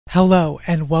Hello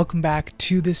and welcome back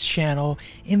to this channel.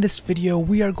 In this video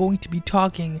we are going to be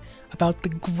talking about the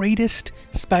greatest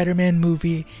Spider-Man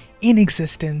movie in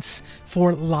existence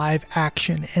for live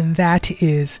action, and that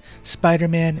is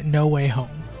Spider-Man No Way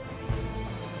Home.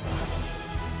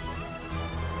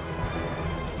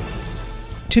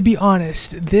 To be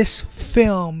honest, this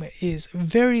film is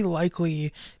very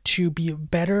likely to be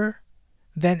better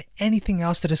than anything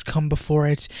else that has come before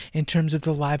it in terms of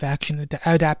the live action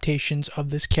adaptations of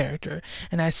this character.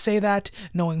 And I say that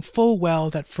knowing full well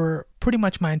that for pretty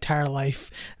much my entire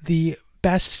life, the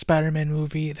best Spider-Man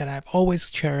movie that I've always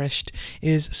cherished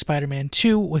is Spider-Man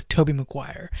 2 with Tobey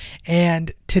Maguire.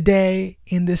 And today,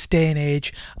 in this day and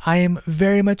age, I am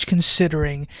very much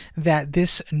considering that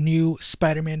this new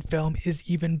Spider-Man film is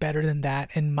even better than that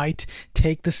and might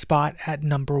take the spot at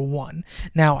 #1.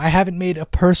 Now, I haven't made a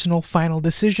personal final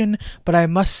decision, but I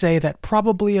must say that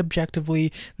probably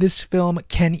objectively, this film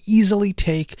can easily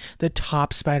take the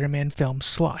top Spider-Man film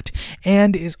slot,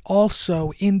 and is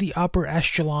also in the upper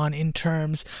echelon in terms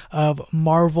of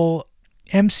Marvel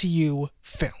MCU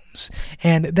films.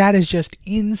 And that is just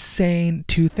insane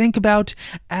to think about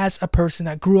as a person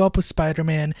that grew up with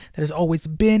Spider-Man, that has always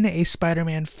been a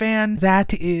Spider-Man fan.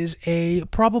 That is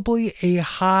probably a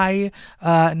high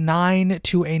 9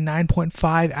 to a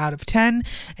 9.5 out of 10,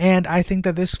 and I think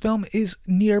that this film is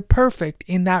near perfect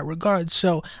in that regard,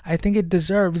 so I think it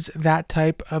deserves that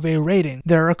type of a rating.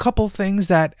 There are a couple things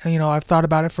that, I've thought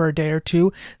about it for a day or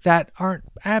two that aren't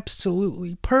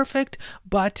absolutely perfect,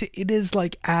 but it is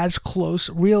like as close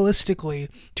realistically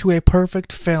to a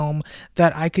perfect film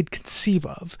that I could conceive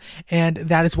of, and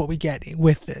that is what we get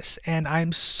with this, and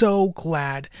I'm so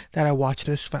glad that I watched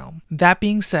this film. That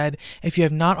being said, if you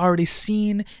have not already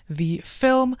seen the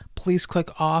film, please click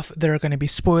off. There are going to be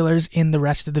spoilers in the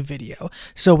rest of the video.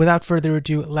 So without further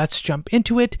ado, let's jump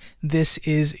into it. This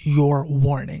is your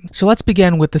warning. So let's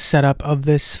begin with the setup of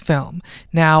this film.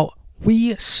 Now,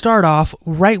 we start off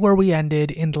right where we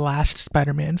ended in the last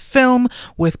Spider-Man film,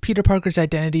 with Peter Parker's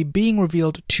identity being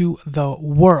revealed to the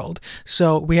world.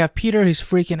 So we have Peter who's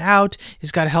freaking out.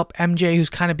 He's got to help MJ, who's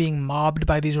kind of being mobbed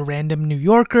by these random New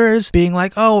Yorkers, being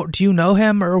like, oh, do you know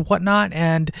him or whatnot?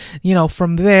 And,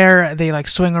 from there, they like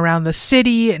swing around the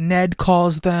city. Ned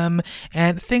calls them,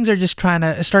 and things are just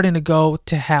starting to go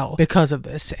to hell because of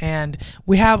this. And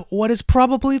we have what is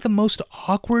probably the most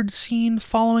awkward scene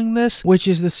following this, which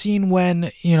is the scene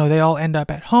when, they all end up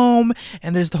at home,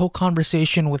 and there's the whole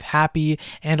conversation with Happy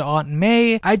and Aunt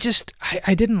May. I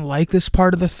didn't like this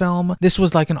part of the film. This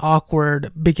was like an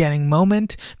awkward beginning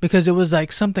moment because it was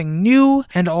like something new,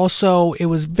 and also it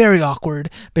was very awkward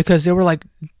because they were like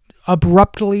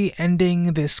abruptly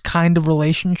ending this kind of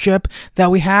relationship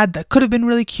that we had that could have been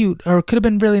really cute or could have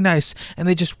been really nice, and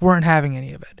they just weren't having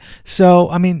any of it.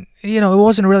 So, it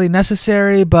wasn't really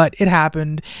necessary, but it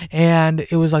happened, and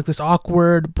it was like this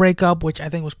awkward breakup, which I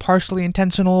think was partially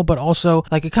intentional, but also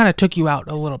like it kind of took you out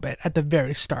a little bit at the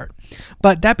very start.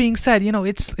 But that being said,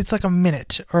 it's like a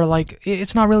minute, or like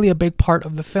it's not really a big part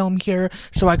of the film here,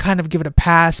 so I kind of give it a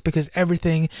pass because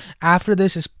everything after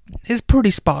this is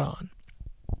pretty spot on.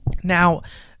 Now,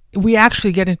 we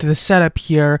actually get into the setup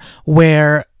here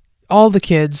where all the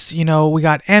kids, we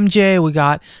got MJ, we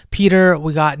got Peter,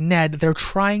 we got Ned, they're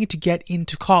trying to get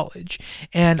into college.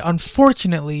 And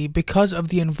unfortunately, because of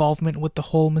the involvement with the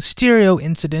whole Mysterio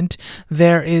incident,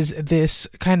 there is this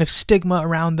kind of stigma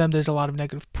around them. There's a lot of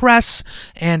negative press,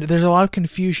 and there's a lot of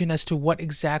confusion as to what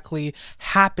exactly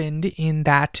happened in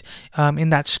that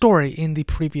story in the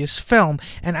previous film.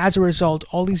 And as a result,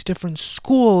 all these different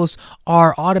schools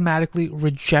are automatically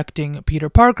rejecting Peter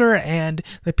Parker and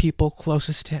the people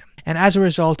closest to him. And as a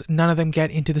result, none of them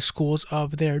get into the schools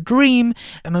of their dream.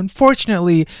 And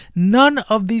unfortunately, none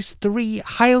of these three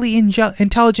highly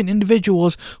intelligent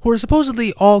individuals who are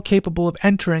supposedly all capable of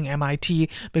entering MIT,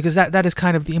 because that is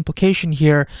kind of the implication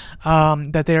here,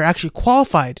 that they're actually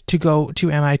qualified to go to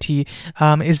MIT,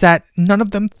 is that none of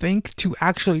them think to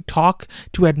actually talk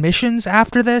to admissions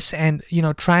after this and,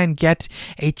 try and get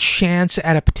a chance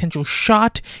at a potential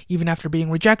shot even after being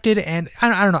rejected. And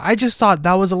I don't know, I just thought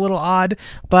that was a little odd,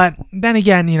 but then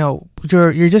again,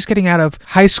 you're just getting out of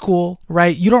high school,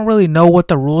 right? You don't really know what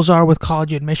the rules are with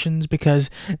college admissions because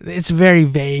it's very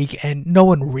vague and no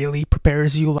one really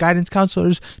prepares you. Guidance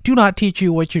counselors do not teach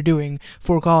you what you're doing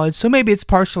for college, so maybe it's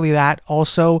partially that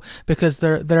also because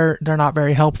they're not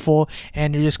very helpful,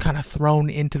 and you're just kind of thrown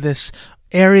into this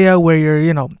area where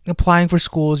you're, applying for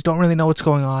schools, don't really know what's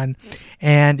going on,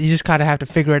 and you just kind of have to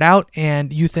figure it out,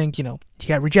 and you think, you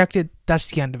got rejected, that's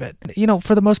the end of it.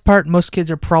 For the most part, most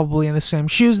kids are probably in the same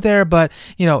shoes there, but,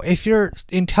 if you're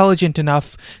intelligent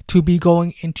enough to be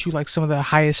going into like some of the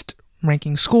highest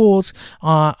ranking schools,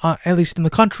 at least in the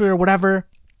country or whatever,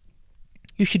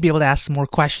 you should be able to ask some more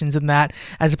questions than that,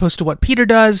 as opposed to what Peter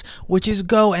does, which is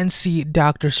go and see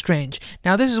Doctor Strange.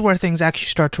 Now, this is where things actually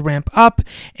start to ramp up,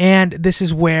 and this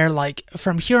is where, like,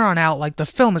 from here on out, like, the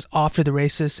film is off to the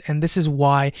races, and this is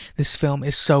why this film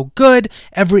is so good.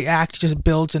 Every act just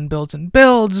builds and builds and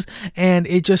builds, and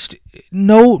it just,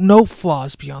 no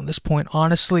flaws beyond this point,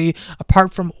 honestly,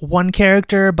 apart from one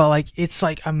character, but, like, it's,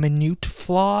 like, a minute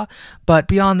flaw, but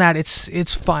beyond that,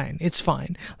 it's fine. It's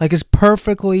fine. Like, it's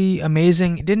perfectly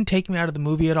amazing. It didn't take me out of the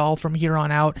movie at all from here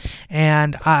on out,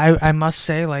 and I must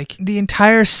say, like, the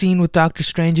entire scene with Doctor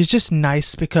Strange is just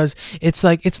nice, because it's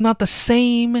like, it's not the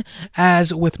same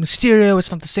as with Mysterio,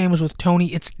 it's not the same as with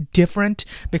Tony, it's different,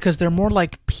 because they're more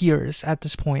like peers at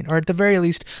this point, or at the very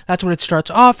least, that's what it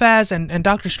starts off as, and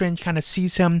Doctor Strange kind of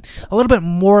sees him a little bit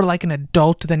more like an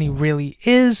adult than he really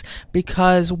is,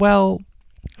 because, well,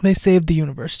 they saved the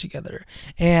universe together.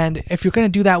 And if you're going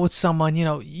to do that with someone, you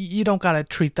know, you don't got to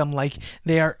treat them like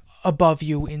they are above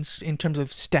you in terms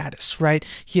of status, right?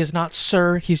 He is not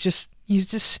Sir, he's just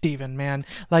Steven, man.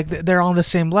 Like, they're on the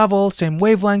same level, same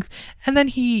wavelength, and then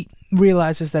he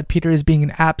realizes that Peter is being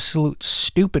an absolute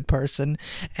stupid person,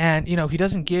 and, you know, he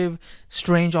doesn't give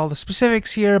Strange all the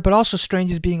specifics here, but also Strange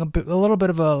is being a little bit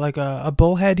of a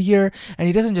bullhead here, and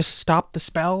he doesn't just stop the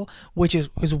spell, which is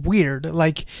weird.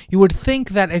 Like, you would think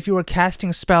that if you were casting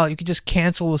a spell, you could just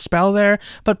cancel the spell there,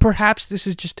 but perhaps this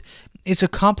is just, it's a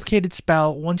complicated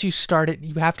spell. Once you start it,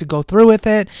 you have to go through with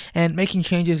it, and making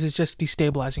changes is just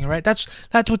destabilizing, right? That's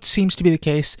what seems to be the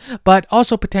case. But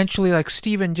also potentially, like,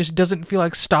 Steven just doesn't feel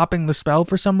like stopping the spell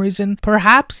for some reason.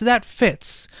 Perhaps that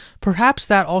fits. Perhaps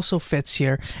that also fits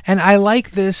here. And I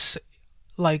like this,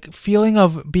 like, feeling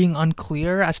of being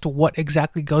unclear as to what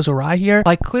exactly goes awry here.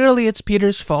 Like, clearly it's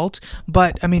Peter's fault,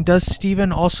 but, I mean, does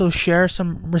Steven also share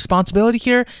some responsibility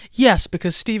here? Yes,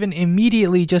 because Steven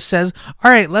immediately just says,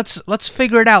 alright, let's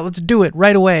figure it out, let's do it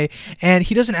right away, and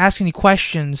he doesn't ask any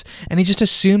questions, and he just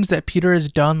assumes that Peter has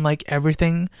done, like,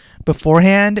 everything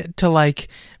beforehand to, like,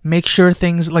 make sure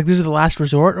things, like, this is the last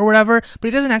resort or whatever, but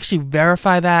he doesn't actually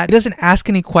verify that. He doesn't ask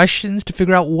any questions to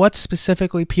figure out what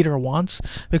specifically Peter wants,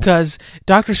 because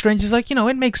Doctor Strange is like, you know,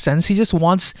 it makes sense. He just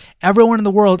wants everyone in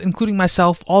the world, including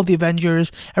myself, all the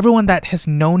Avengers, everyone that has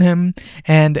known him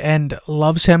and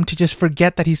loves him, to just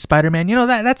forget that he's Spider-Man. You know,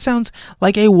 that sounds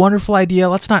like a wonderful idea.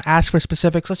 Let's not ask for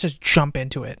specifics. Let's just jump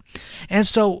into it. And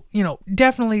so, you know,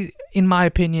 definitely, in my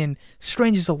opinion,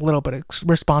 Strange is a little bit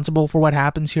responsible for what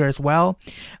happens here as well,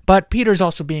 but Peter's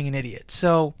also being an idiot.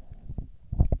 So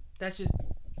that's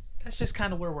just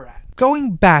kind of where we're at.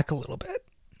 Going back a little bit.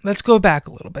 Let's go back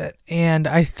a little bit. And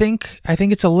I think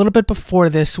it's a little bit before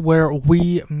this where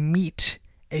we meet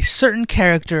a certain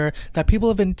character that people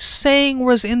have been saying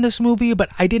was in this movie, but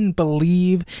I didn't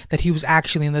believe that he was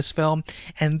actually in this film.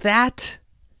 And that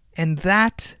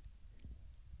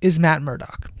is Matt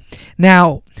Murdock.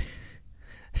 Now,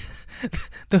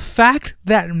 the fact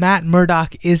that Matt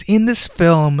Murdock is in this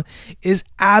film is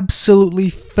absolutely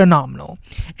phenomenal.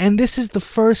 And this is the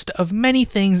first of many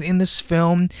things in this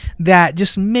film that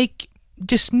just make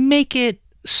it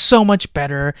so much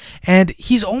better. And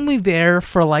he's only there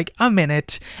for like a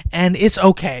minute, and it's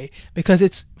okay, because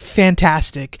it's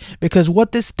fantastic. Because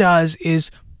what this does is,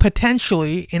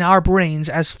 potentially, in our brains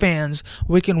as fans,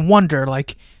 we can wonder,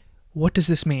 like, what does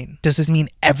this mean? Does this mean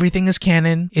everything is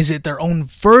canon? Is it their own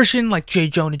version, like J.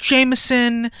 Jonah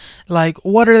Jameson? Like,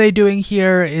 what are they doing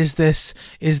here? Is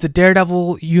the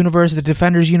Daredevil universe, the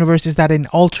Defenders universe, is that an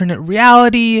alternate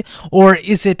reality? Or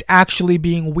is it actually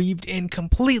being weaved in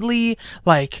completely?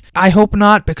 Like, I hope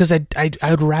not, because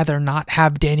I'd rather not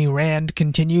have Danny Rand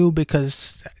continue,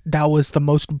 because that was the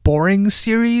most boring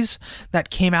series that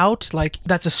came out. Like,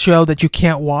 that's a show that you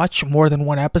can't watch more than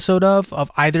one episode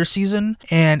of either season,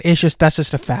 and that's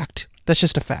just a fact. That's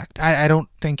just a fact. I don't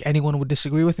think anyone would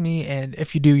disagree with me, and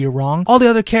if you do, you're wrong. All the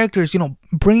other characters, you know,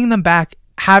 bringing them back,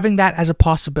 having that as a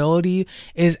possibility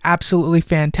is absolutely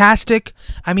fantastic.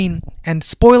 I mean, and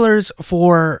spoilers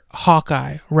for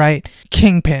Hawkeye, right?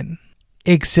 Kingpin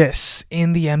exists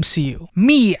in the MCU.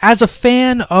 Me, as a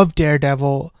fan of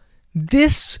Daredevil,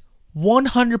 this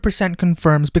 100%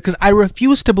 confirms, because I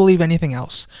refuse to believe anything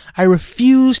else. I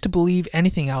refuse to believe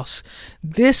anything else.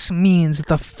 This means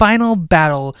the final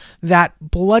battle, that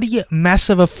bloody mess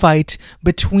of a fight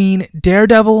between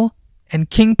Daredevil and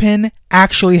Kingpin,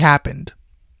 actually happened.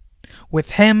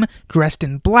 With him dressed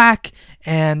in black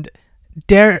and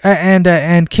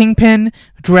Kingpin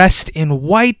dressed in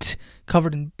white,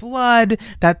 covered in blood,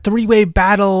 that three-way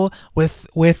battle with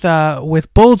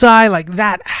Bullseye, like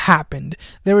that happened.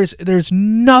 There's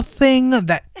nothing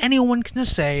that anyone can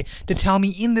say to tell me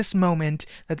in this moment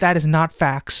that that is not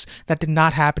facts, that did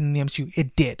not happen in the MCU.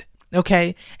 It did.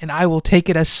 Okay, and I will take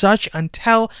it as such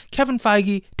until Kevin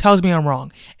Feige tells me I'm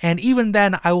wrong. And even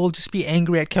then, I will just be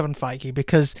angry at Kevin Feige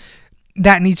because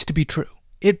that needs to be true.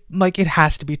 It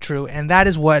has to be true, and that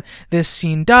is what this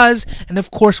scene does. And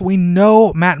of course, we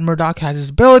know Matt Murdock has his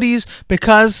abilities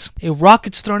because a rock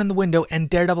gets thrown in the window and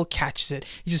Daredevil catches it.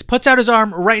 He just puts out his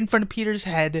arm right in front of Peter's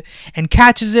head and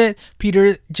catches it.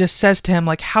 Peter just says to him,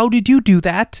 like, how did you do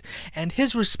that? And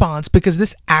his response, because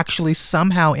this actually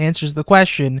somehow answers the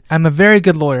question, I'm a very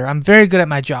good lawyer. I'm very good at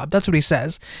my job. That's what he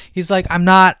says. He's like, I'm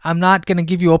not going to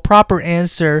give you a proper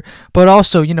answer, but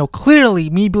also,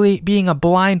 clearly me being a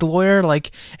blind lawyer,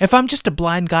 like, if I'm just a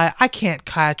blind guy, I can't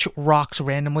catch rocks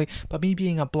randomly, but me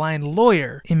being a blind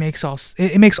lawyer, it makes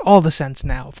all the sense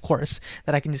now, of course,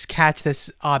 that I can just catch this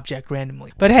object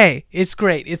randomly. But hey, it's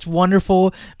great. It's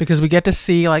wonderful because we get to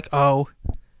see, like, oh,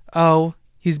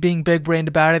 he's being big-brained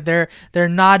about it. They're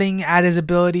nodding at his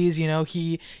abilities.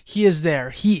 He is there.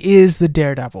 He is the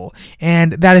Daredevil,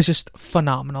 and that is just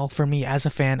phenomenal for me as a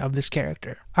fan of this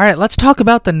character. All right, let's talk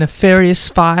about the Nefarious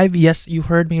Five. Yes, you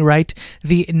heard me right.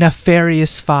 The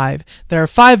Nefarious Five. There are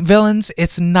 5 villains.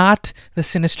 It's not the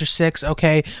Sinister Six,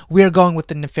 okay? We are going with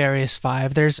the Nefarious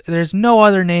Five. There's no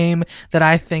other name that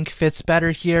I think fits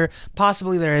better here.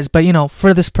 Possibly there is, but,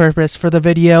 for this purpose, for the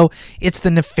video, it's the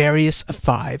Nefarious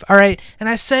Five. All right, and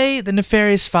I say the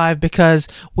Nefarious Five because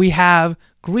we have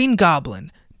Green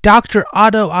Goblin, Dr.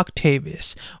 Otto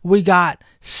Octavius, we got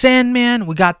Sandman,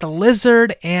 we got the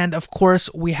Lizard, and of course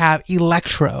we have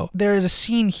Electro. There is a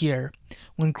scene here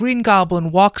when Green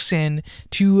Goblin walks in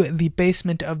to the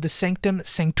basement of the Sanctum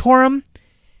Sanctorum,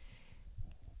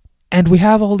 and we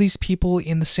have all these people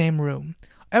in the same room.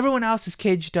 Everyone else is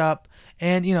caged up,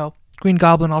 and Green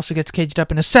Goblin also gets caged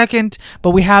up in a second,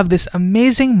 but we have this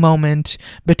amazing moment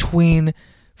between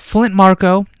Flint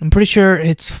Marko, I'm pretty sure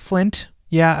it's Flint.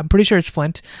 Yeah, I'm pretty sure it's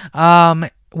Flint.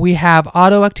 We have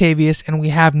Otto Octavius, and we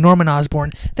have Norman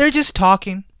Osborn. They're just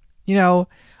talking.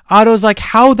 Otto's like,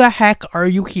 how the heck are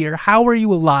you here? How are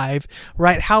you alive?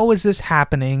 Right? How is this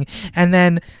happening? And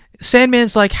then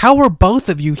Sandman's like, how are both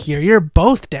of you here? You're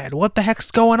both dead. What the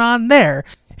heck's going on there?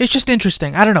 It's just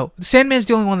interesting. I don't know. Sandman's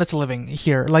the only one that's living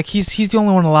here. Like, he's the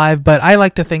only one alive, but I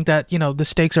like to think that, the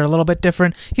stakes are a little bit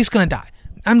different. He's gonna die.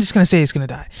 I'm just going to say he's going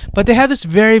to die. But they have this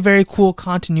very, very cool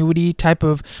continuity type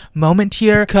of moment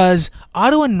here because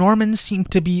Otto and Norman seem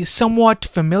to be somewhat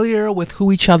familiar with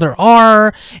who each other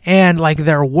are and, like,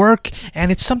 their work.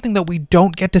 And it's something that we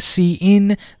don't get to see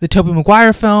in the Tobey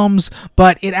Maguire films,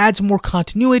 but it adds more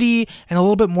continuity and a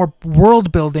little bit more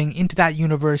world building into that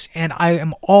universe. And I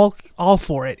am all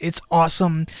for it. It's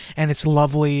awesome and it's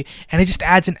lovely. And it just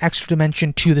adds an extra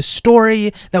dimension to the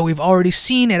story that we've already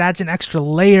seen. It adds an extra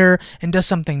layer and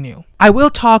does something new. I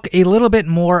will talk a little bit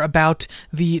more about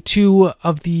the 2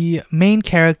 of the main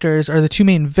characters, or the 2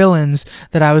 main villains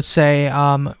that I would say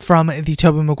from the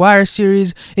Tobey Maguire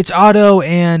series. It's Otto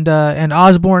and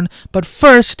Osborn. But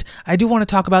first, I do want to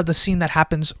talk about the scene that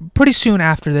happens pretty soon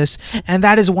after this, and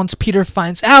that is once Peter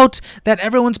finds out that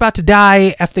everyone's about to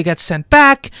die if they get sent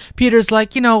back. Peter's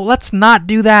like, let's not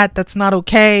do that. That's not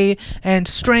okay. And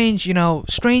Strange,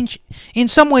 in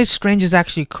some ways, Strange is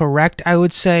actually correct, I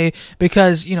would say,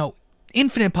 because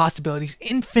infinite possibilities,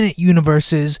 infinite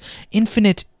universes,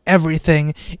 infinite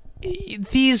everything.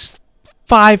 These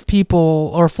 5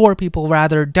 people, or 4 people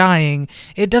rather, dying,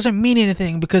 it doesn't mean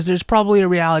anything because there's probably a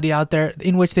reality out there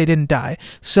in which they didn't die.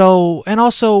 So, and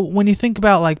also when you think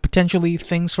about, like, potentially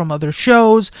things from other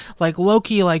shows, like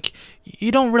Loki, like,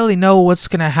 you don't really know what's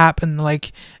gonna happen,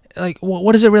 like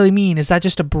what does it really mean? Is that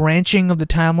just a branching of the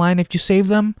timeline if you save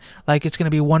them? Like, it's going to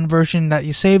be one version that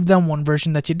you saved them, one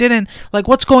version that you didn't? Like,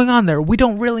 what's going on there? We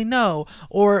don't really know.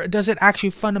 Or does it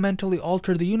actually fundamentally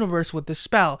alter the universe with this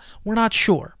spell? We're not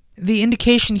sure. The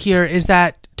indication here is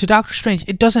that to Doctor Strange,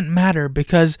 it doesn't matter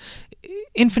because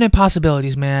infinite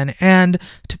possibilities, man. And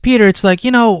to Peter, it's like, I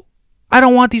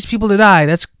don't want these people to die.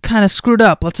 That's kind of screwed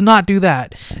up. Let's not do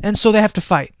that. And so they have to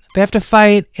fight. They have to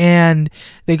fight, and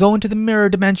they go into the mirror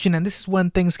dimension, and this is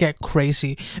when things get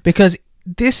crazy, because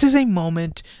this is a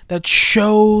moment that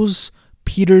shows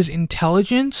Peter's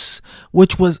intelligence,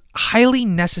 which was highly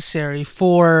necessary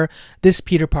for this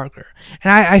Peter Parker.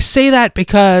 And I say that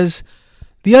because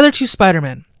the other 2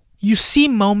 Spider-Men, you see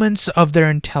moments of their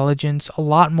intelligence a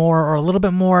lot more, or a little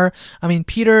bit more. I mean,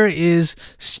 Peter is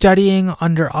studying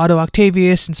under Otto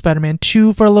Octavius in Spider-Man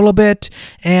 2 for a little bit,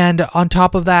 and on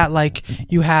top of that, like,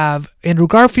 you have Andrew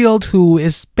Garfield, who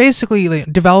is basically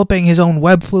like, developing his own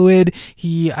web fluid.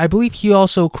 I believe he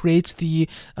also creates the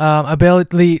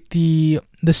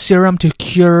the serum to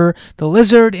cure the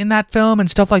lizard in that film and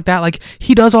stuff like that. Like,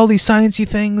 he does all these sciencey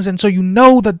things, and so you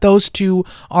know that those two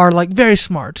are like very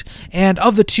smart. And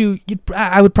of the two,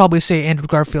 I would probably say Andrew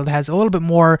Garfield has a little bit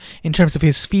more in terms of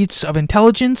his feats of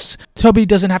intelligence. Toby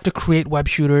doesn't have to create web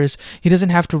shooters. He doesn't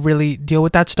have to really deal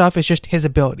with that stuff. It's just his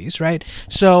abilities, right?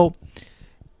 So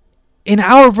in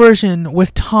our version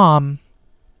with Tom,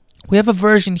 we have a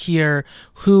version here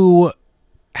who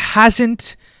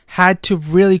hasn't had to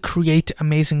really create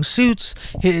amazing suits.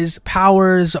 His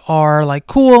powers are like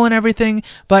cool and everything,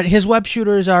 but his web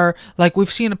shooters are like,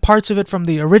 we've seen parts of it from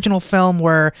the original film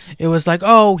where it was like,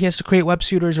 oh, he has to create web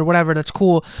shooters or whatever, that's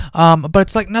cool, but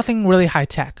it's like nothing really high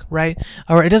tech, right?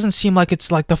 Or it doesn't seem like it's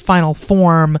like the final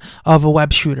form of a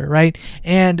web shooter, right?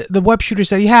 And the web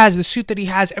shooters that he has, the suit that he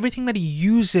has, everything that he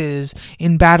uses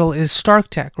in battle is Stark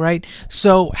tech, right?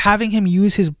 So having him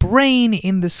use his brain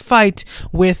in this fight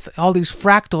with all these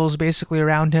fractals basically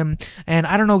around him, and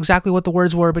I don't know exactly what the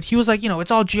words were, but he was like, it's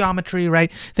all geometry,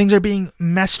 right? Things are being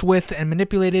messed with and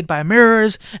manipulated by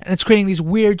mirrors, and it's creating these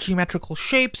weird geometrical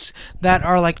shapes that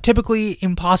are like typically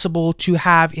impossible to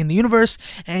have in the universe,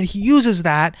 and he uses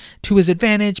that to his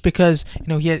advantage because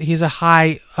he has a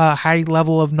high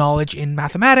level of knowledge in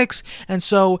mathematics, and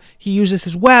so he uses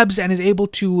his webs and is able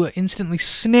to instantly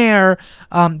snare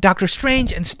Doctor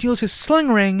Strange and steals his sling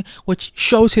ring, which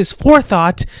shows his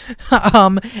forethought,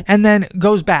 and then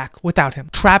goes back without him,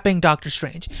 trapping Doctor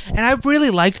Strange. And I really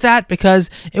liked that because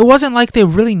it wasn't like they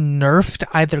really nerfed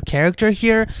either character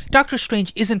here. Doctor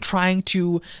Strange isn't trying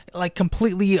to like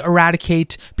completely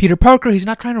eradicate Peter Parker. He's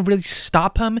not trying to really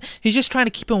stop him. He's just trying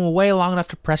to keep him away long enough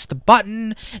to press the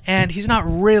button, and he's not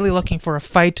really looking for a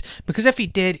fight, because if he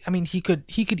did, I mean, he could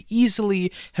easily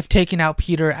have taken out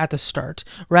Peter at the start,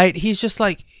 right? He's just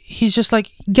like,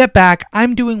 get back,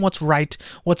 I'm doing what's right,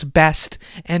 what's best,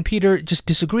 and Peter just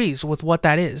disagrees with what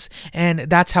that is, and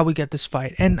that's how we get this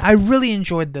fight. And I really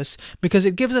enjoyed this because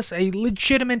it gives us a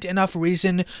legitimate enough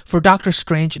reason for Doctor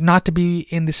Strange not to be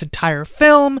in this entire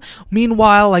film,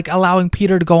 meanwhile like allowing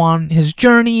Peter to go on his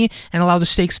journey and allow the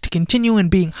stakes to continue and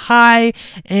being high,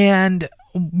 and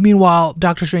meanwhile,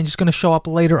 Doctor Strange is going to show up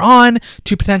later on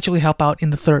to potentially help out in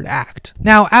the third act.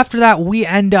 Now, after that, we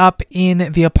end up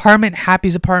in the apartment,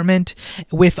 Happy's apartment,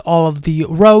 with all of the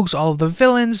rogues, all of the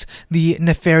villains, the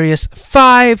Nefarious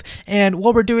Five, and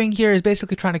what we're doing here is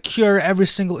basically trying to cure every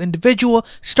single individual,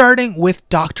 starting with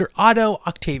Dr. Otto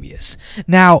Octavius.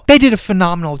 Now, they did a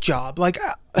phenomenal job. Like,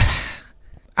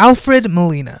 Alfred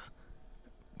Molina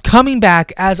coming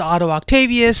back as Otto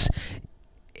Octavius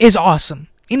is awesome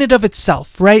in and of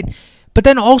itself, right? But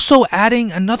then also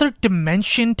adding another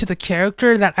dimension to the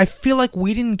character that I feel like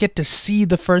we didn't get to see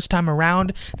the first time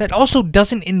around, that also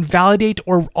doesn't invalidate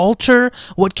or alter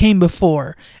what came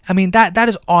before. I mean, that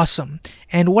is awesome.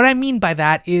 And what I mean by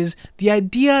that is the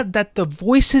idea that the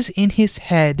voices in his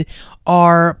head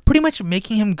are pretty much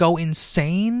making him go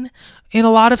insane in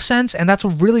a lot of sense, and that's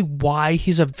really why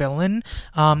he's a villain.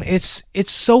 It's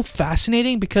so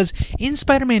fascinating because in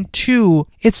Spider-Man 2,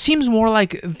 it seems more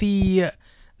like the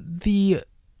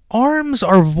arms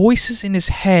are voices in his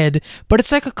head, but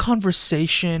it's like a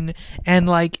conversation, and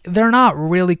like they're not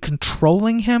really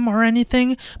controlling him or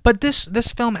anything. But this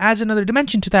film adds another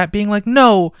dimension to that, being like,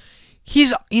 no,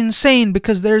 he's insane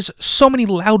because there's so many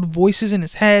loud voices in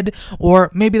his head,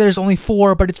 or maybe there's only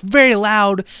 4, but it's very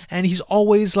loud, and he's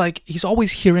always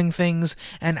hearing things,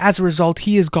 and as a result,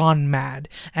 he has gone mad,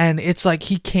 and it's like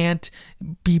he can't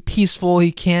be peaceful,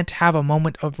 he can't have a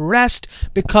moment of rest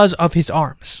because of his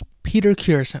arms. Peter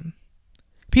cures him.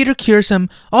 Peter cures him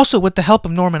also with the help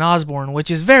of Norman Osborn,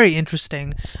 which is very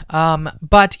interesting,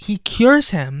 but he cures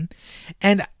him,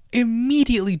 and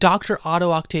immediately Dr.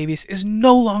 Otto Octavius is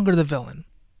no longer the villain.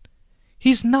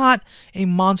 He's not a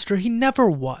monster. He never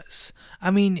was.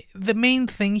 I mean, the main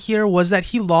thing here was that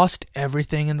he lost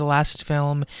everything in the last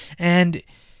film, and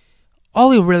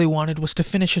all he really wanted was to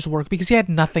finish his work because he had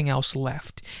nothing else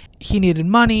left. He needed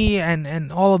money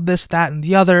and all of this, that, and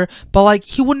the other, but like,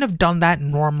 he wouldn't have done that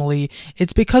normally.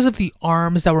 It's because of the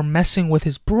arms that were messing with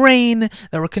his brain,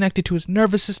 that were connected to his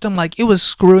nervous system, like it was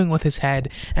screwing with his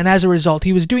head, and as a result,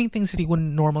 he was doing things that he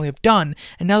wouldn't normally have done.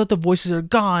 And now that the voices are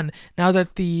gone, now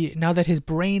that his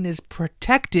brain is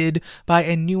protected by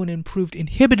a new and improved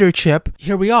inhibitor chip,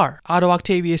 here we are. Otto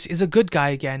Octavius is a good guy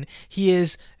again. He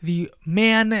is the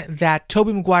man that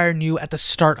Tobey Maguire knew at the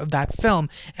start of that film,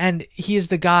 and he is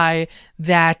the guy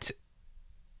that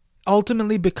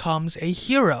ultimately becomes a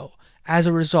hero as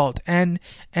a result. And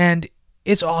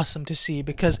it's awesome to see,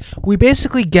 because we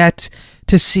basically get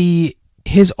to see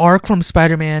his arc from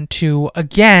Spider-Man 2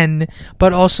 again,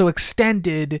 but also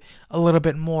extended a little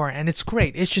bit more, and it's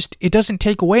great. It's just, it doesn't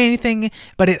take away anything,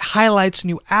 but it highlights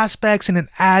new aspects and it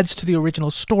adds to the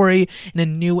original story in a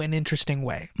new and interesting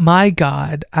way. My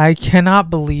God, I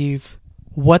cannot believe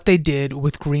what they did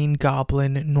with Green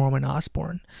Goblin Norman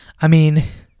Osborn. I mean,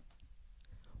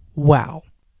 wow.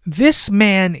 This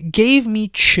man gave me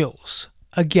chills.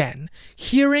 Again,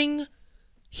 hearing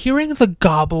the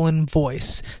goblin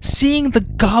voice, seeing the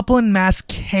goblin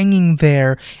mask hanging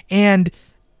there, and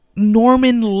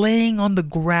Norman laying on the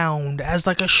ground as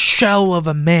like a shell of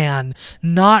a man,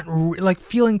 not like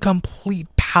feeling complete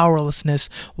powerlessness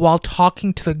while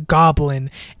talking to the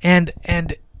goblin, and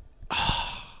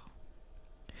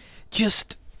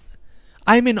just,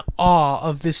 I'm in awe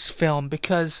of this film,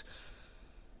 because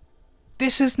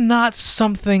this is not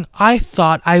something I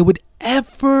thought I would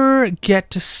ever get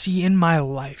to see in my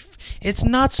life. It's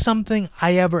not something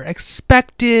I ever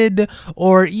expected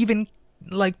or even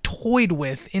like toyed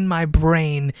with in my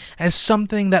brain as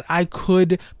something that I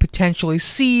could potentially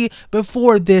see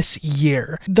before this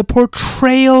year. The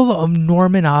portrayal of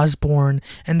Norman Osborn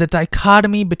and the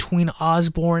dichotomy between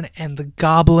Osborn and the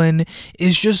Goblin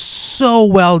is just so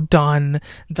well done.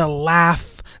 The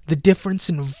laugh, the difference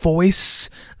in voice.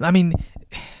 I mean,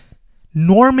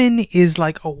 Norman is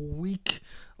like a weak-willed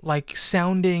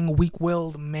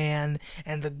man,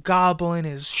 and the Goblin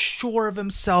is sure of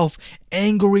himself,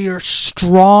 angrier,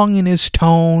 strong in his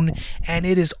tone, and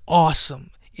it is awesome.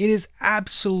 It is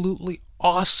absolutely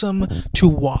awesome to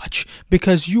watch,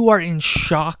 because you are in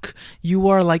shock, you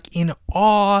are like in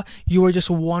awe, you are just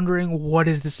wondering, what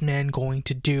is this man going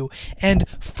to do? And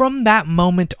from that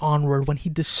moment onward, when he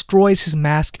destroys his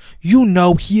mask, you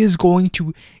know he is going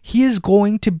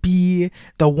to be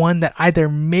the one that either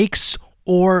makes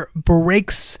or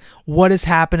breaks what is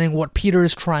happening, what Peter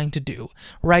is trying to do,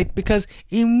 right? Because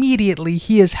immediately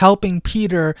he is helping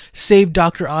Peter save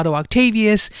Dr. Otto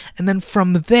Octavius, and then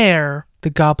from there the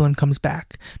Goblin comes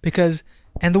back. Because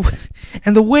and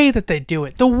the way that they do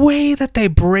it, the way that they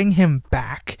bring him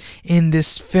back in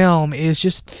this film is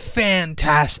just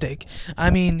fantastic. I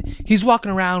mean, he's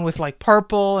walking around with like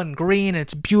purple and green, and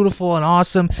it's beautiful and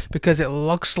awesome because it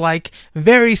looks like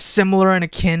very similar and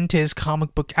akin to his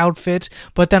comic book outfit.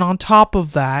 But then on top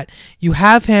of that, you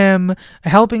have him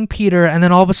helping Peter, and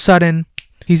then all of a sudden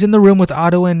he's in the room with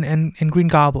Otto and Green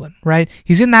Goblin, right?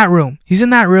 He's in that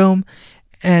room.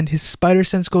 And his spider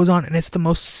sense goes on, and it's the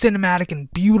most cinematic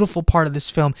and beautiful part of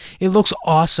this film. It looks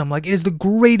awesome. Like, it is the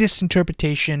greatest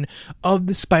interpretation of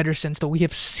the spider sense that we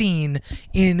have seen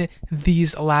in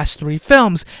these last 3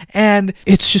 films. And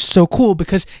it's just so cool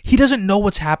because he doesn't know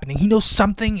what's happening. He knows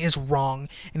something is wrong,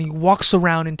 and he walks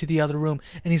around into the other room,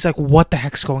 and he's like, what the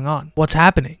heck's going on? What's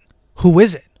happening? Who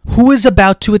is it? Who is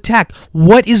about to attack?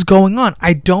 What is going on?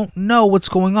 I don't know what's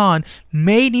going on.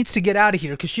 May needs to get out of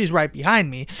here because she's right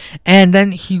behind me. And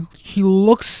then he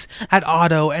looks at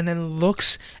Otto and then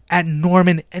looks at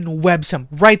Norman and webs him.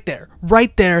 Right there.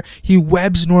 He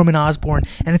webs Norman Osborn.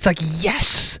 And it's like,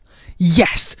 yes.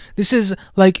 This is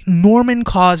like Norman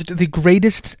caused the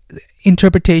greatest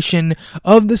interpretation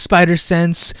of the spider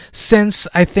sense since,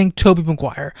 I think, Tobey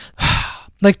Maguire.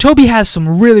 Like, Tobey has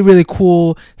some really, really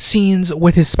cool scenes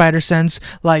with his spider sense,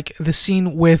 like the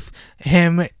scene with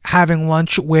him having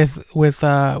lunch with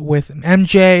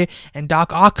MJ and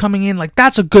Doc Ock coming in. Like,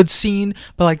 that's a good scene,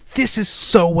 but like, this is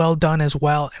so well done as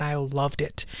well, and I loved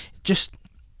it. Just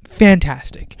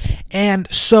fantastic. And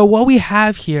so what we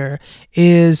have here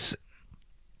is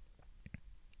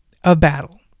a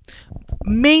battle,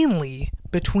 mainly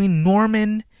between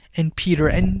Norman and Peter,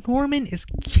 and Norman is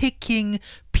kicking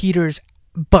Peter's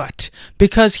butt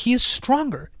because he is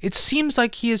stronger. It seems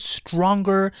like he is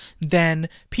stronger than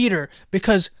Peter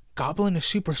because Goblin is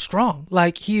super strong.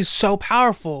 Like, he's so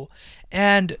powerful.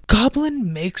 And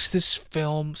Goblin makes this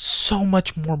film so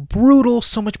much more brutal,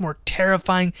 so much more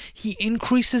terrifying. He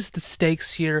increases the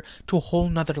stakes here to a whole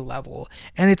nother level.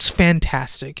 And it's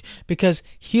fantastic because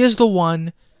he is the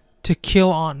one to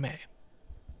kill Aunt May.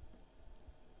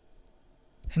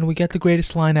 And we get the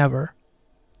greatest line ever.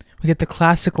 We get the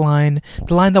classic line,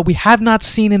 the line that we have not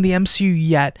seen in the MCU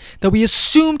yet, that we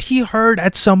assumed he heard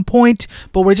at some point,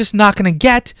 but we're just not going to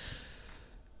get.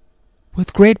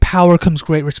 With great power comes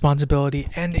great responsibility.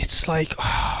 And it's like,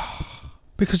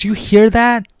 because you hear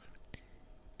that,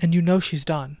 and you know she's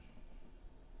done.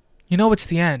 You know it's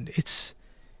the end. It's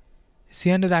the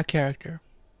end of that character.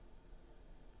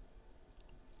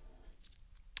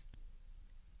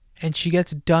 and she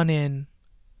gets done in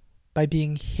by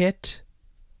being hit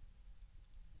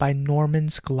by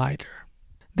Norman's glider.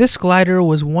 This glider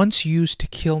was once used to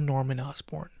kill Norman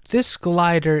Osborn. This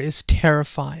glider is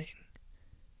terrifying.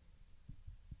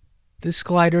 This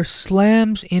glider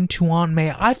slams into Aunt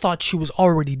May. I thought she was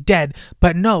already dead,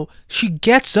 but no, she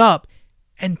gets up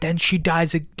and then she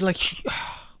dies.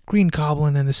 Green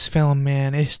Goblin in this film,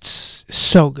 man, it's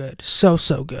so good. So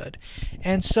good.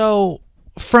 And so,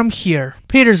 from here,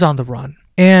 Peter's on the run.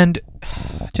 And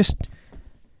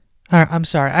I'm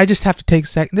sorry, I just have to take a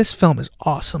second. This film is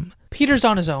awesome. Peter's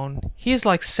on his own. He's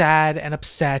like sad and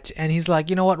upset, and he's like,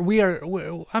 you know what,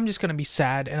 I'm just gonna be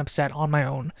sad and upset on my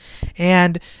own.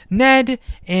 And Ned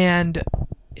and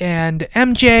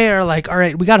MJ are like, all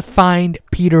right, we gotta find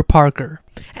Peter Parker.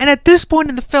 And at this point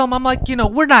in the film, I'm like,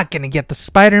 we're not gonna get the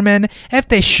Spider-Man. If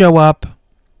they show up,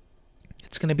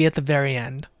 it's gonna be at the very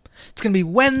end. It's gonna be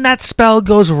when that spell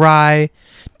goes awry.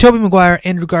 Tobey Maguire,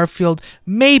 Andrew Garfield,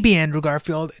 maybe Andrew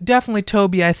Garfield, definitely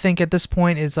Tobey, I think at this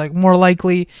point is like more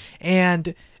likely,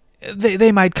 and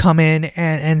they might come in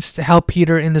and help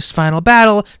Peter in this final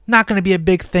battle. Not going to be a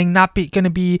big thing, not going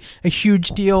to be a huge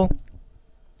deal,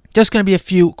 just going to be a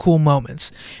few cool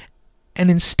moments. And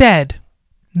instead,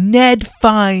 Ned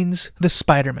finds the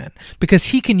Spider-Man because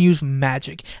he can use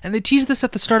magic. And they tease this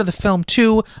at the start of the film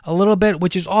too, a little bit,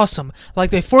 which is awesome.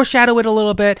 Like they foreshadow it a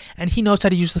little bit, and he knows how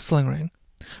to use the sling ring.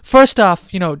 First off,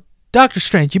 Doctor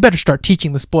Strange, you better start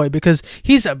teaching this boy because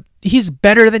he's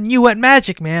better than you at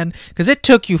magic, man. Because it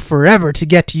took you forever to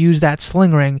get to use that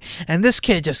sling ring, and this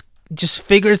kid just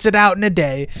figures it out in a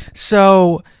day.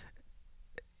 So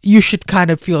you should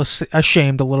kind of feel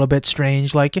ashamed a little bit,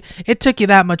 Strange. Like, it took you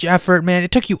that much effort, man.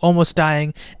 It took you almost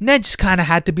dying. Ned just kind of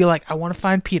had to be like, I want to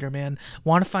find Peter, man. I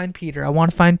want to find Peter.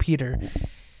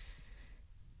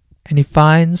 And he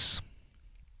finds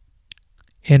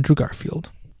Andrew Garfield.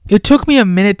 It took me a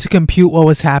minute to compute what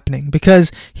was happening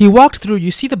because he walked through,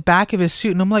 you see the back of his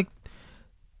suit, and I'm like,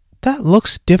 that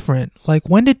looks different. Like,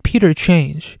 when did Peter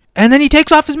change? And then he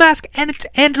takes off his mask, and it's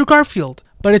Andrew Garfield.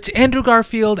 But it's Andrew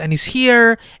Garfield, and he's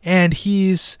here, and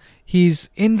he's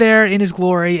in there in his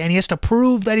glory, and he has to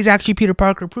prove that he's actually Peter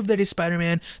Parker, prove that he's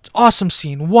Spider-Man. It's an awesome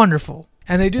scene, wonderful.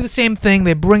 And they do the same thing.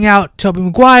 They bring out Tobey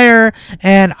Maguire,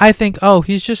 and I think, oh,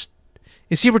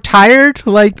 is he retired?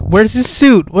 Like, where's his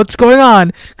suit? What's going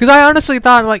on? Because I honestly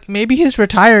thought, like, maybe he's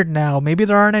retired now. Maybe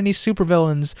there aren't any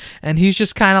supervillains, and he's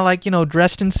just kind of, like,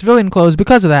 dressed in civilian clothes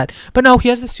because of that. But no, he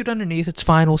has the suit underneath. It's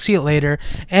fine. We'll see it later.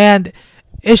 And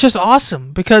it's just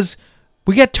awesome because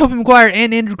we get Tobey Maguire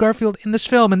and Andrew Garfield in this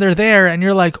film, and they're there, and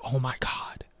you're like, oh my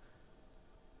God.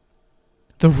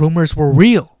 The rumors were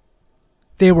real.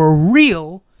 They were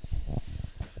real.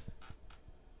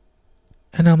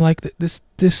 And I'm like,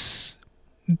 this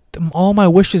all my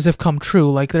wishes have come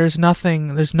true. Like, there's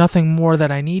nothing more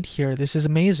that I need here. This is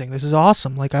amazing. This is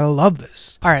awesome. Like, I love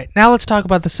this. All right, now let's talk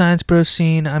about the Science Bros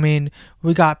scene. I mean,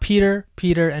 we got Peter.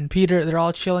 They're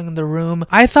all chilling in the room.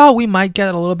 I thought we might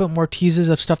get a little bit more teases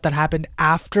of stuff that happened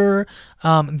after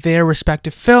their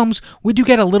respective films. We do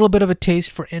get a little bit of a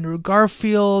taste for Andrew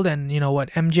Garfield and,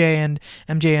 what MJ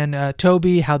and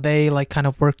Toby, how they, like, kind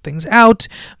of work things out.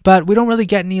 But we don't really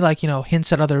get any, like,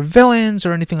 hints at other villains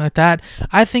or anything like that.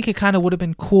 I think it kind of would have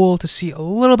been cool to see a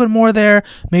little bit more there.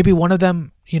 Maybe one of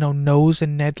them, knows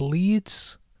and Ned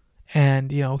leads.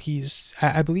 And,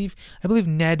 I believe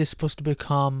Ned is supposed to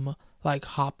become like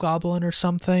Hobgoblin or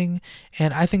something,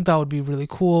 and I think that would be really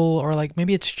cool. Or like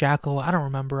maybe it's Jackal, I don't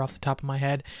remember off the top of my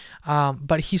head,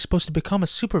 but he's supposed to become a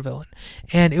supervillain,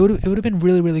 and it would have been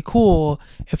really, really cool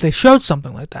if they showed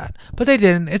something like that. But they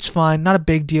didn't. It's fine, not a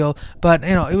big deal, but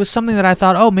it was something that I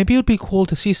thought, oh, maybe it would be cool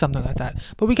to see something like that.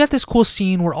 But we get this cool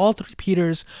scene where all three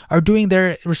Peters are doing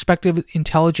their respective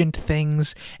intelligent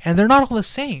things, and they're not all the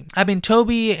same. I mean,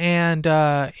 Toby and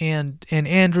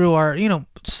Andrew are,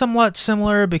 somewhat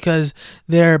similar because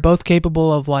they're both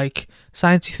capable of like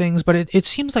sciencey things, but it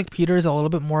seems like Peter is a little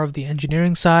bit more of the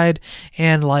engineering side,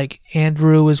 and like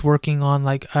Andrew is working on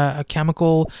like a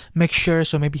chemical mixture,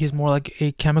 so maybe he's more like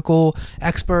a chemical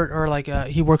expert, or like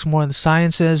he works more in the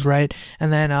sciences, right?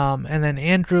 And then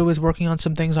Andrew is working on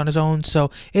some things on his own. So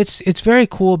it's very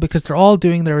cool because they're all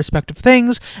doing their respective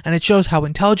things, and it shows how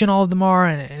intelligent all of them are,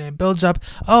 and it builds up.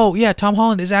 Oh yeah, Tom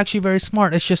Holland is actually very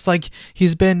smart. It's just like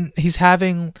he's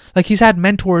had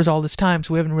mentors all this time,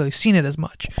 so we haven't really seen it as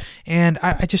much. And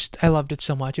I loved it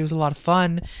so much. It was a lot of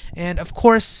fun. And of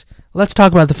course, let's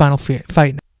talk about the final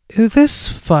fight. This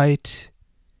fight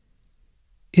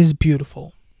is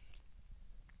beautiful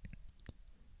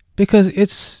because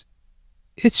it's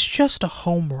just a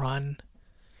home run.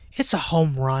 it's a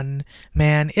home run,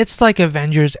 man. It's like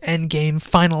Avengers Endgame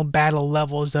final battle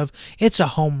levels of it's a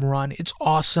home run. It's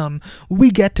awesome.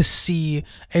 We get to see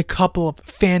a couple of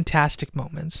fantastic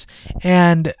moments.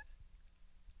 And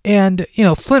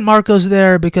Flint Marco's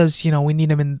there because we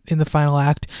need him in the final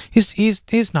act.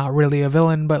 He's not really a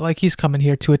villain, but like he's coming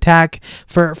here to attack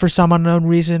for some unknown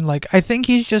reason. Like I think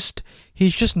he's just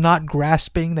not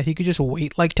grasping that he could just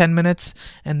wait like 10 minutes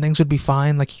and things would be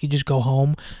fine. Like he could just go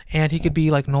home and he could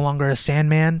be like no longer a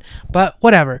Sandman. But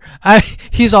whatever.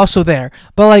 He's also there.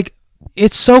 But like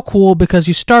it's so cool because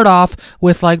you start off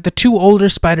with like the two older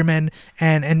Spider-Men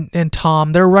and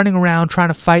Tom. They're running around trying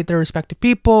to fight their respective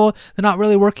people. They're not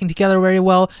really working together very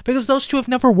well because those two have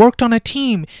never worked on a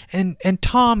team. And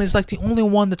Tom is like the only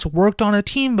one that's worked on a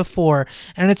team before.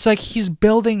 And it's like he's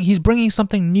bringing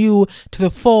something new to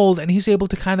the fold, and he's able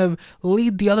to kind of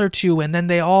lead the other two, and then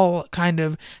they all kind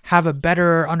of have a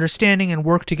better understanding and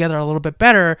work together a little bit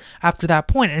better after that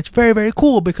point. And it's very, very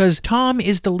cool because Tom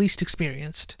is the least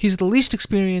experienced. He's the least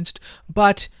experienced,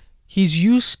 but he's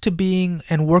used to being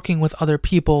and working with other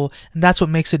people, and that's what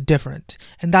makes it different.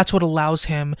 And that's what allows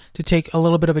him to take a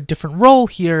little bit of a different role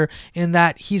here, in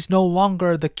that he's no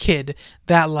longer the kid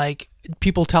that like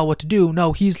people tell what to do.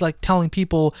 No, he's like telling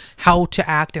people how to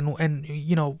act, and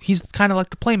he's kind of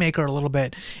like the playmaker a little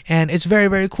bit. And it's very,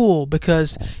 very cool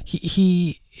because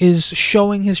he is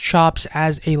showing his chops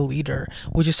as a leader,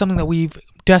 which is something that we've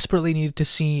desperately needed to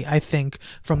see, I think,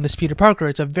 from this Peter Parker.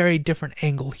 It's a very different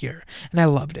angle here, and I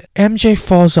loved it. MJ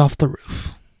falls off the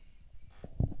roof.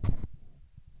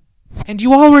 And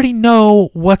you already know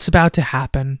what's about to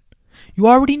happen. You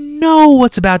already know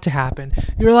what's about to happen.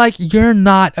 You're like, you're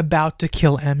not about to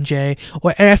kill MJ.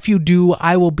 Or if you do,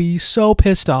 I will be so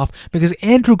pissed off because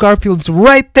Andrew Garfield's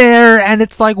right there, and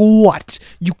it's like, what?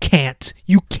 You can't.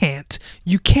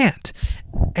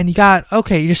 And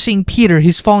you're seeing Peter,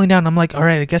 he's falling down. I'm like, all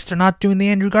right, I guess they're not doing the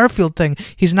Andrew Garfield thing.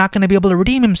 He's not going to be able to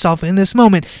redeem himself in this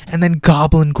moment. And then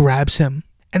Goblin grabs him.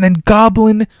 And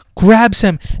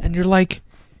you're like,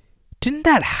 didn't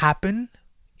that happen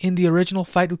in the original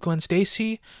fight with Gwen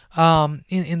Stacy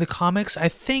in the comics? I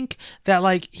think that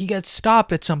like he gets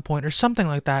stopped at some point or something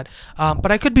like that.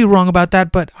 But I could be wrong about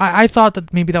that. But I thought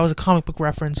that maybe that was a comic book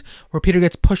reference where Peter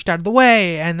gets pushed out of the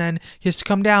way and then he has to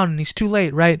come down and he's too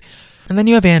late, right? And then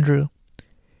you have Andrew,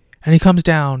 and he comes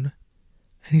down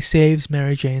and he saves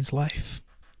Mary Jane's life.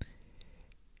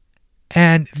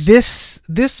 And this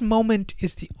moment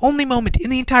is the only moment in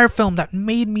the entire film that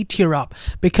made me tear up,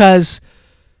 because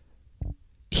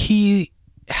he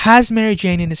has Mary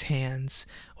Jane in his hands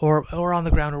or on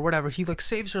the ground or whatever. He like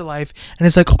saves her life and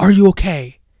is like, "Are you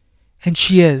okay?" And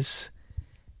she is.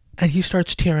 And he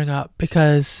starts tearing up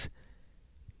because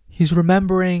he's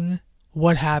remembering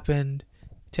what happened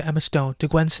to Emma Stone, to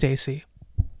Gwen Stacy.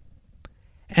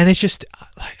 And it's just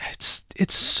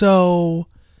it's so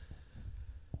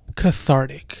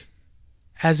cathartic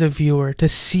as a viewer to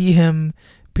see him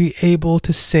be able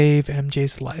to save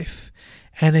MJ's life.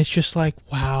 And it's just like,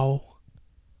 wow,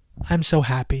 I'm so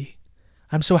happy.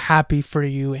 I'm so happy for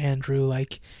you, Andrew.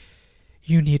 Like,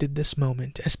 you needed this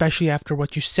moment, especially after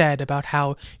what you said about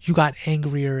how you got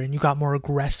angrier and you got more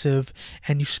aggressive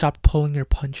and you stopped pulling your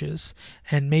punches.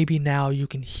 And maybe now you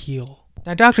can heal.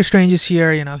 Now, Doctor Strange is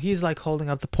here, he's like holding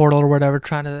up the portal or whatever,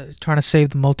 trying to save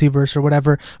the multiverse or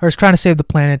whatever, or is trying to save the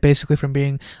planet basically from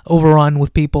being overrun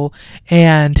with people.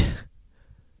 And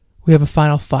we have a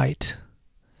final fight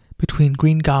between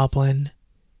Green Goblin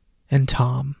and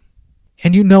Tom.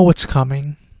 And you know what's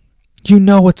coming.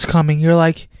 You're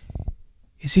like,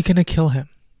 is he gonna kill him?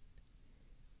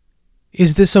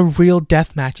 Is this a real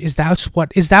death match? Is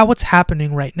that what's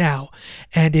happening right now?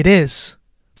 And it is.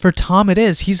 For Tom, it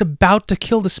is. He's about to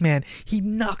kill this man. He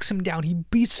knocks him down. He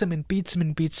beats him and beats him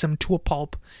and beats him to a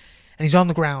pulp. And he's on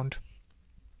the ground.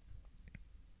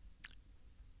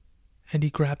 And he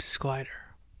grabs his glider.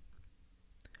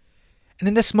 And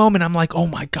in this moment, I'm like, oh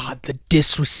my God, the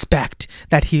disrespect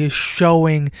that he is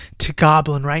showing to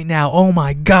Goblin right now. Oh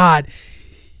my God.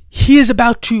 He is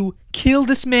about to kill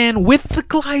this man with the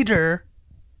glider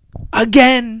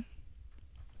again.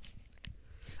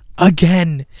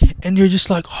 And you're just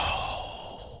like,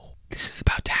 oh, this is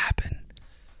about to happen.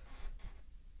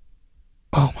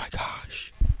 Oh my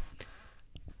gosh.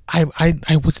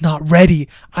 I was not ready.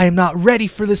 I am not ready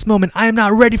for this moment.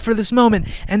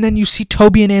 And then you see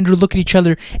Toby and Andrew look at each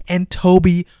other, and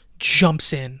Toby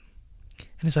jumps in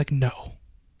and is like, no,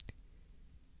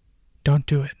 don't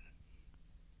do it.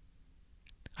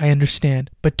 I understand,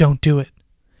 but don't do it.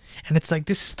 And it's like,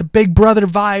 this is the big brother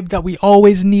vibe that we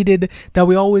always needed, that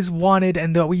we always wanted,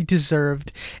 and that we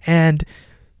deserved. And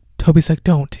Toby's like,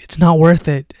 don't. It's not worth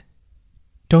it.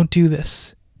 Don't do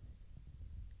this.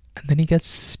 And then he gets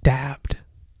stabbed.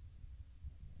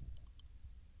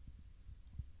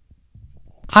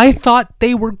 I thought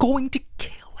they were going to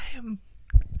kill him.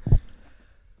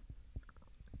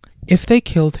 If they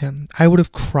killed him, I would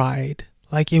have cried.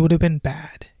 Like, it would have been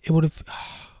bad. It would have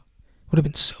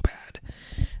been so bad.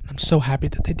 And I'm so happy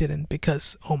that they didn't,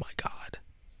 because, oh my God.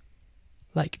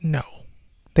 Like, no.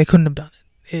 They couldn't have done it.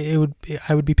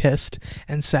 I would be pissed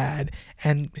and sad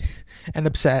and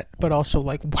upset, but also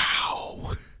like,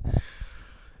 wow.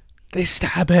 They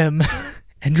stab him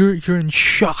and you're in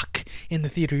shock in the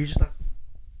theater. You're just like,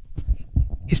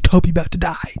 is Toby about to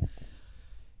die?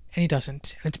 And he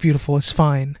doesn't. And it's beautiful. It's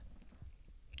fine.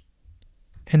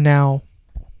 And now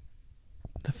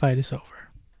the fight is over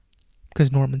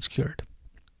because Norman's cured.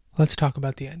 Let's talk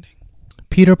about the ending.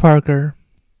 Peter Parker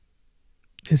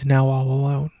is now all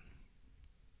alone.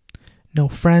 No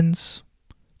friends,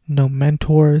 no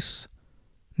mentors,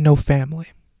 no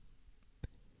family.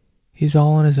 He's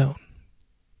all on his own.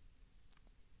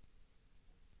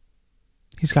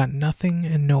 He's got nothing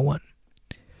and no one.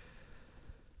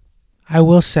 I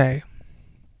will say,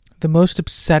 the most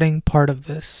upsetting part of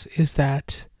this is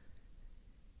that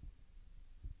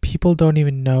people don't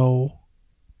even know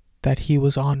that he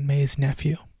was Aunt May's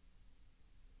nephew.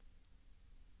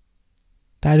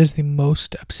 That is the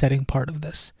most upsetting part of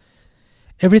this.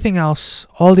 Everything else,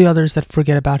 all the others that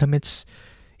forget about him, it's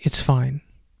fine.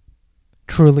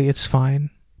 Truly, it's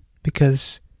fine.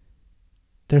 Because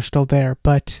they're still there.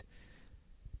 But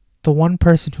the one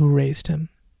person who raised him,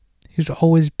 who's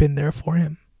always been there for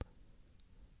him,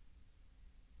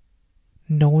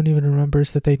 no one even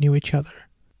remembers that they knew each other.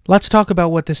 Let's talk about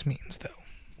what this means, though.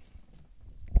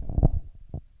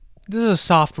 This is a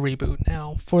soft reboot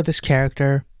now for this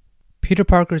character. Peter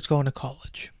Parker is going to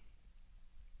college.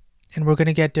 And we're going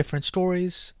to get different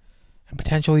stories and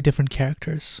potentially different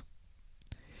characters.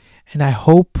 And I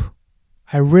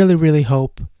really, really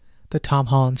hope that Tom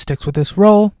Holland sticks with this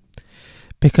role,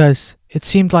 because it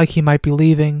seemed like he might be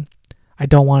leaving. I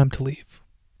don't want him to leave.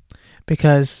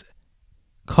 Because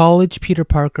college Peter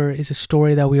Parker is a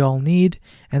story that we all need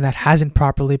and that hasn't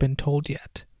properly been told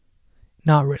yet.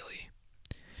 Not really.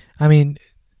 I mean,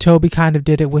 Toby kind of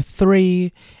did it with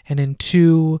 3 and in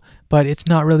 2, but it's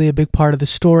not really a big part of the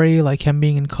story. Like, him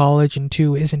being in college in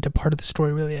 2 isn't a part of the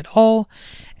story really at all.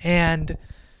 And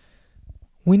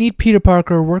we need Peter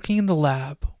Parker working in the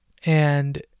lab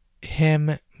and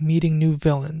him meeting new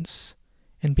villains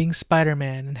and being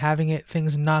Spider-Man and having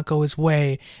things not go his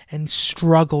way and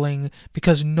struggling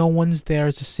because no one's there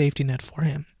as a safety net for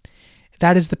him.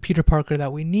 That is the Peter Parker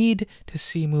that we need to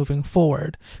see moving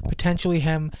forward. Potentially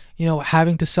him,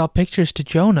 having to sell pictures to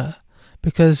Jonah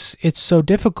because it's so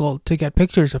difficult to get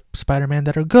pictures of Spider-Man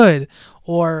that are good.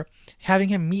 Or having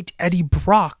him meet Eddie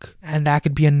Brock, and that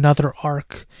could be another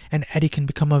arc, and Eddie can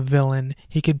become a villain.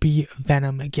 He could be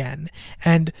Venom again.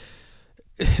 And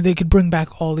they could bring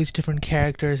back all these different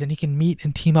characters, and he can meet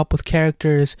and team up with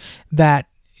characters that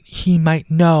he might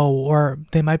know, or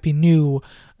they might be new.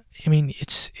 I mean,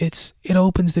 it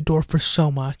opens the door for so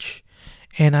much,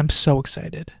 and I'm so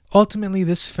excited. Ultimately,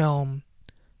 this film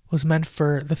was meant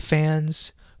for the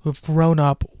fans who have grown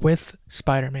up with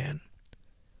Spider-Man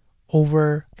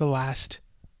over the last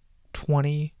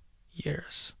 20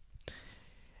 years.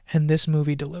 And this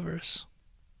movie delivers.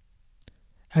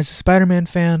 As a Spider-Man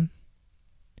fan,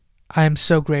 I am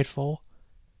so grateful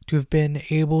to have been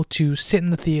able to sit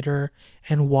in the theater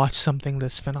and watch something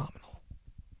this phenomenal.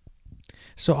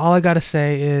 So all I gotta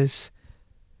say is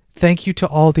thank you to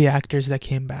all the actors that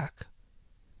came back.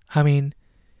 I mean,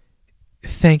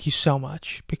 thank you so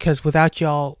much, because without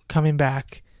y'all coming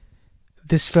back,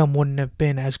 this film wouldn't have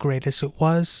been as great as it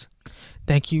was.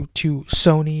 Thank you to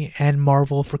Sony and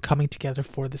Marvel for coming together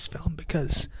for this film,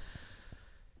 because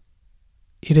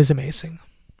it is amazing.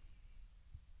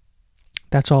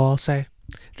 That's all I'll say.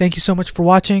 Thank you so much for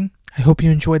watching. I hope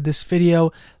you enjoyed this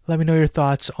video. Let me know your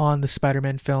thoughts on the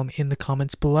Spider-Man film in the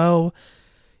comments below.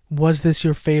 Was this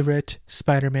your favorite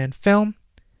Spider-Man film?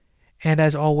 And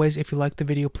as always, if you liked the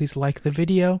video, please like the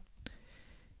video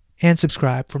and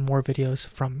subscribe for more videos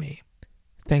from me.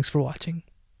 Thanks for watching.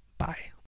 Bye.